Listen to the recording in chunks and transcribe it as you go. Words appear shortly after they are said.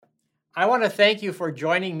I want to thank you for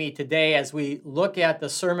joining me today as we look at the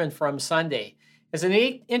sermon from Sunday. It's an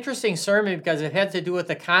interesting sermon because it had to do with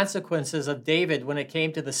the consequences of David when it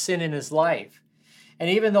came to the sin in his life. And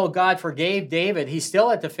even though God forgave David, he still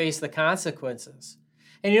had to face the consequences.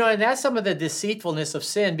 And that's some of the deceitfulness of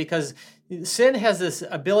sin, because sin has this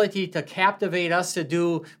ability to captivate us to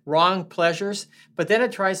do wrong pleasures, but then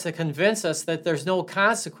it tries to convince us that there's no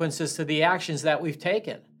consequences to the actions that we've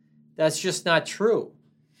taken. That's just not true.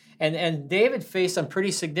 And David faced some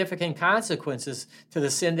pretty significant consequences to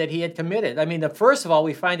the sin that he had committed. I mean, first of all,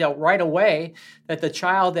 we find out right away that the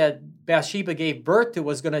child that Bathsheba gave birth to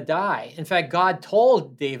was going to die. In fact, God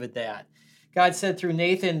told David that. God said through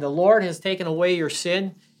Nathan, "The Lord has taken away your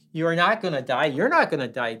sin. You are not going to die. You're not going to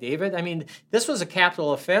die, David." I mean, this was a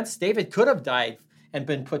capital offense. David could have died and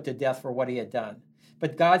been put to death for what he had done.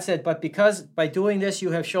 But God said, "But because by doing this you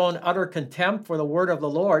have shown utter contempt for the word of the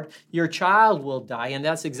Lord, your child will die." And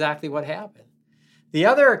that's exactly what happened. The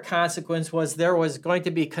other consequence was there was going to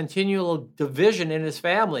be continual division in his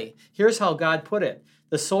family. Here's how God put it: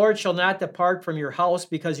 "The sword shall not depart from your house,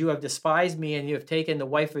 because you have despised me and you have taken the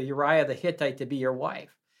wife of Uriah the Hittite to be your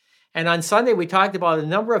wife." And on Sunday, we talked about a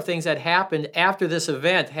number of things that happened after this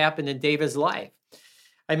event happened in David's life.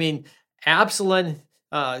 I mean, Absalom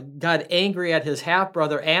got angry at his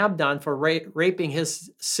half-brother Amnon for raping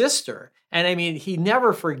his sister. And I mean, he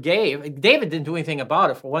never forgave. David didn't do anything about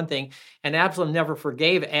it, for one thing, and Absalom never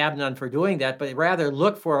forgave Amnon for doing that, but rather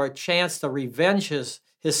looked for a chance to revenge his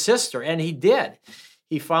sister, and he did.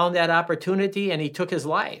 He found that opportunity, and he took his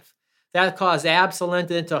life. That caused Absalom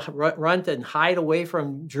to run and hide away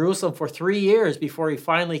from Jerusalem for 3 years before he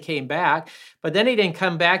finally came back. But then he didn't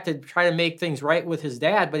come back to try to make things right with his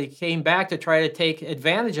dad, but he came back to try to take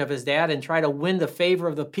advantage of his dad and try to win the favor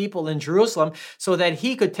of the people in Jerusalem so that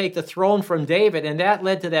he could take the throne from David. And that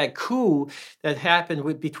led to that coup that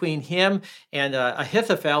happened between him and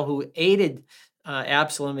Ahithophel, who aided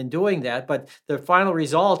Absalom in doing that. But the final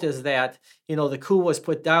result is that, the coup was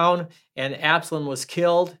put down and Absalom was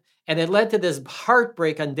killed. And it led to this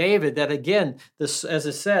heartbreak on David that, again, as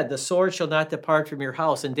it said, "The sword shall not depart from your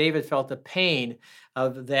house." And David felt the pain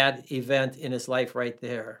of that event in his life right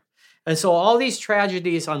there. And so all these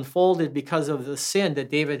tragedies unfolded because of the sin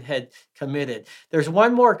that David had committed. There's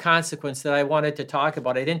one more consequence that I wanted to talk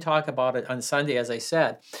about. I didn't talk about it on Sunday, as I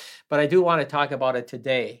said, but I do want to talk about it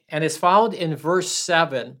today. And it's found in verse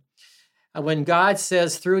 7. When God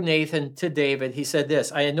says through Nathan to David, he said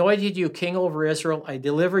this: "I anointed you king over Israel. I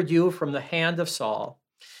delivered you from the hand of Saul.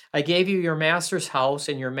 I gave you your master's house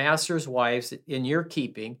and your master's wives in your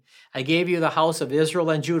keeping. I gave you the house of Israel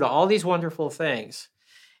and Judah," all these wonderful things.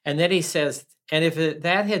 And then he says, "And if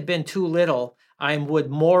that had been too little, I would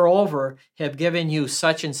moreover have given you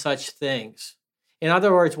such and such things." In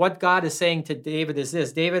other words, what God is saying to David is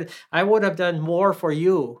this: "David, I would have done more for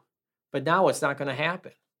you, but now it's not going to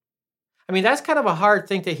happen." I mean, that's kind of a hard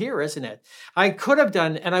thing to hear, isn't it? I could have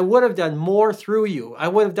done, and I would have done more through you. I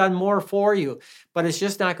would have done more for you, but it's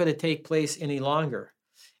just not going to take place any longer.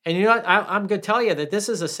 And you know what? I'm going to tell you that this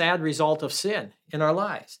is a sad result of sin in our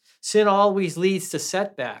lives. Sin always leads to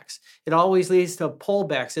setbacks. It always leads to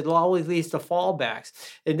pullbacks. It always leads to fallbacks.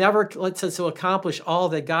 It never lets us to accomplish all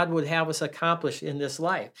that God would have us accomplish in this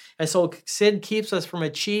life. And so sin keeps us from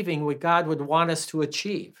achieving what God would want us to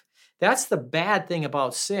achieve. That's the bad thing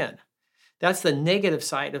about sin. That's the negative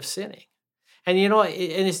side of sinning. And you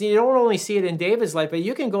don't only see it in David's life, but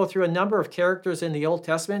you can go through a number of characters in the Old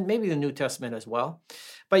Testament, maybe the New Testament as well.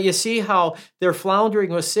 But you see how their floundering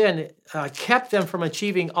with sin kept them from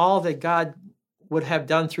achieving all that God would have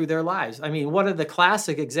done through their lives. I mean, one of the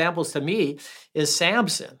classic examples to me is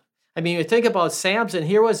Samson. I mean, you think about Samson.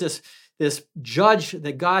 Here was this judge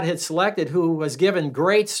that God had selected who was given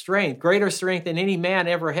great strength, greater strength than any man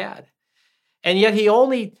ever had. And yet he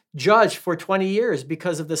only judged for 20 years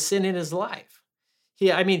because of the sin in his life. He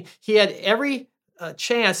had every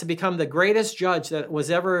chance to become the greatest judge that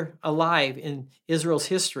was ever alive in Israel's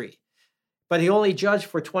history. But he only judged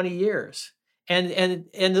for 20 years. And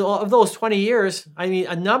of those 20 years,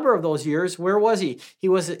 a number of those years, where was he? He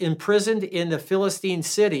was imprisoned in the Philistine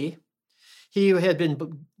city. He had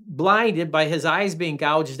been blinded by his eyes being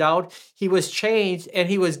gouged out. He was changed, and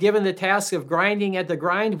he was given the task of grinding at the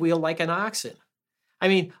grind wheel like an oxen. I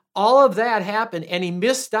mean, all of that happened, and he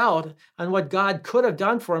missed out on what God could have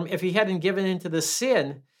done for him if he hadn't given into the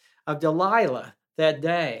sin of Delilah that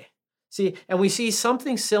day. See, and we see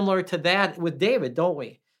something similar to that with David, don't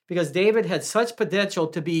we? Because David had such potential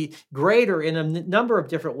to be greater in a number of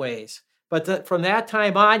different ways. But from that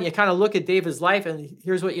time on, you kind of look at David's life, and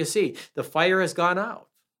here's what you see. The fire has gone out.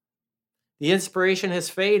 The inspiration has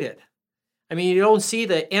faded. I mean, you don't see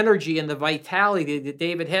the energy and the vitality that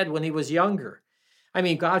David had when he was younger. I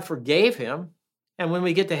mean, God forgave him. And when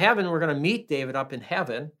we get to heaven, we're going to meet David up in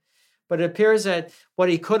heaven. But it appears that what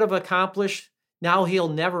he could have accomplished, now he'll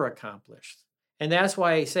never accomplish. And that's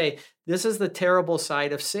why I say this is the terrible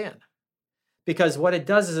side of sin. Because what it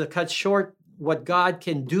does is it cuts short what God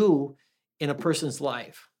can do in a person's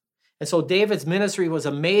life. And so David's ministry was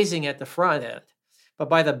amazing at the front end. But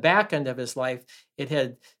by the back end of his life, it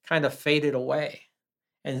had kind of faded away.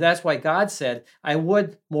 And that's why God said, I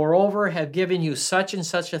would, moreover, have given you such and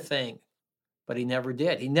such a thing. But he never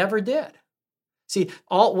did. He never did. See,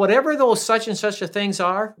 whatever those such and such a things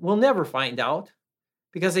are, we'll never find out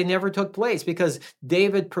because they never took place, because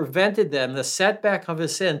David prevented them. The setback of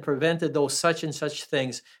his sin prevented those such and such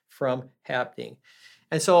things from happening.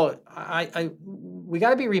 And so we got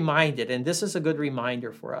to be reminded, and this is a good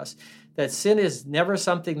reminder for us, that sin is never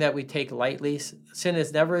something that we take lightly. Sin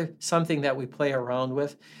is never something that we play around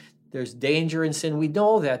with. There's danger in sin. We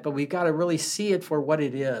know that, but we've got to really see it for what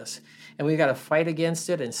it is. And we've got to fight against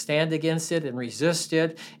it and stand against it and resist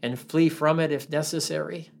it and flee from it if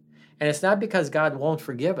necessary. And it's not because God won't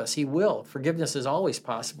forgive us. He will. Forgiveness is always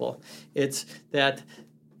possible. It's that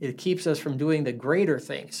it keeps us from doing the greater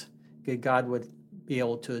things that God would be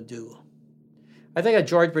able to do. I think of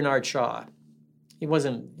George Bernard Shaw. He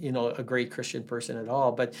wasn't, a great Christian person at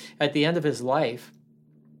all, but at the end of his life,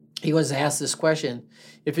 he was asked this question: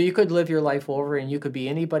 if you could live your life over and you could be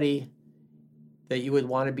anybody that you would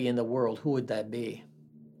want to be in the world, who would that be?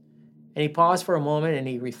 And he paused for a moment and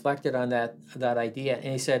he reflected on that idea.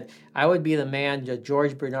 And he said, I would be the man that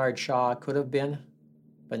George Bernard Shaw could have been,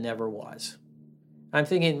 but never was. I'm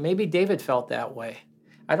thinking maybe David felt that way.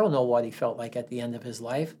 I don't know what he felt like at the end of his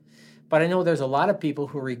life, but I know there's a lot of people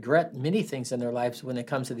who regret many things in their lives when it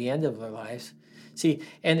comes to the end of their lives. See,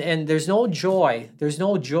 and there's no joy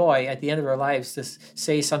at the end of our lives to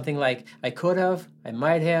say something like, I could have, I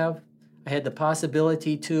might have, I had the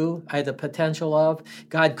possibility to, I had the potential of,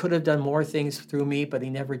 God could have done more things through me, but he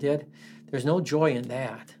never did. There's no joy in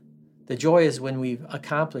that. The joy is when we've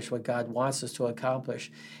accomplished what God wants us to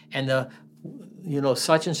accomplish. And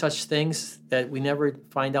such and such things that we never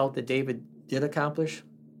find out that David did accomplish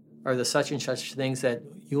are the such and such things that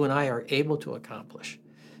you and I are able to accomplish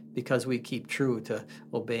because we keep true to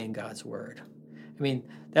obeying God's word. I mean,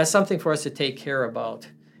 that's something for us to take care about.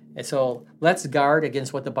 And so let's guard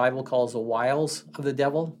against what the Bible calls the wiles of the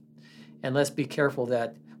devil, and let's be careful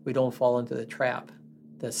that we don't fall into the trap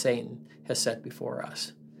that Satan has set before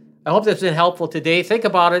us. I hope that's been helpful today. Think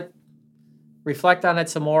about it. Reflect on it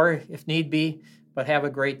some more if need be, but have a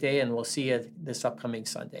great day, and we'll see you this upcoming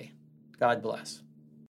Sunday. God bless.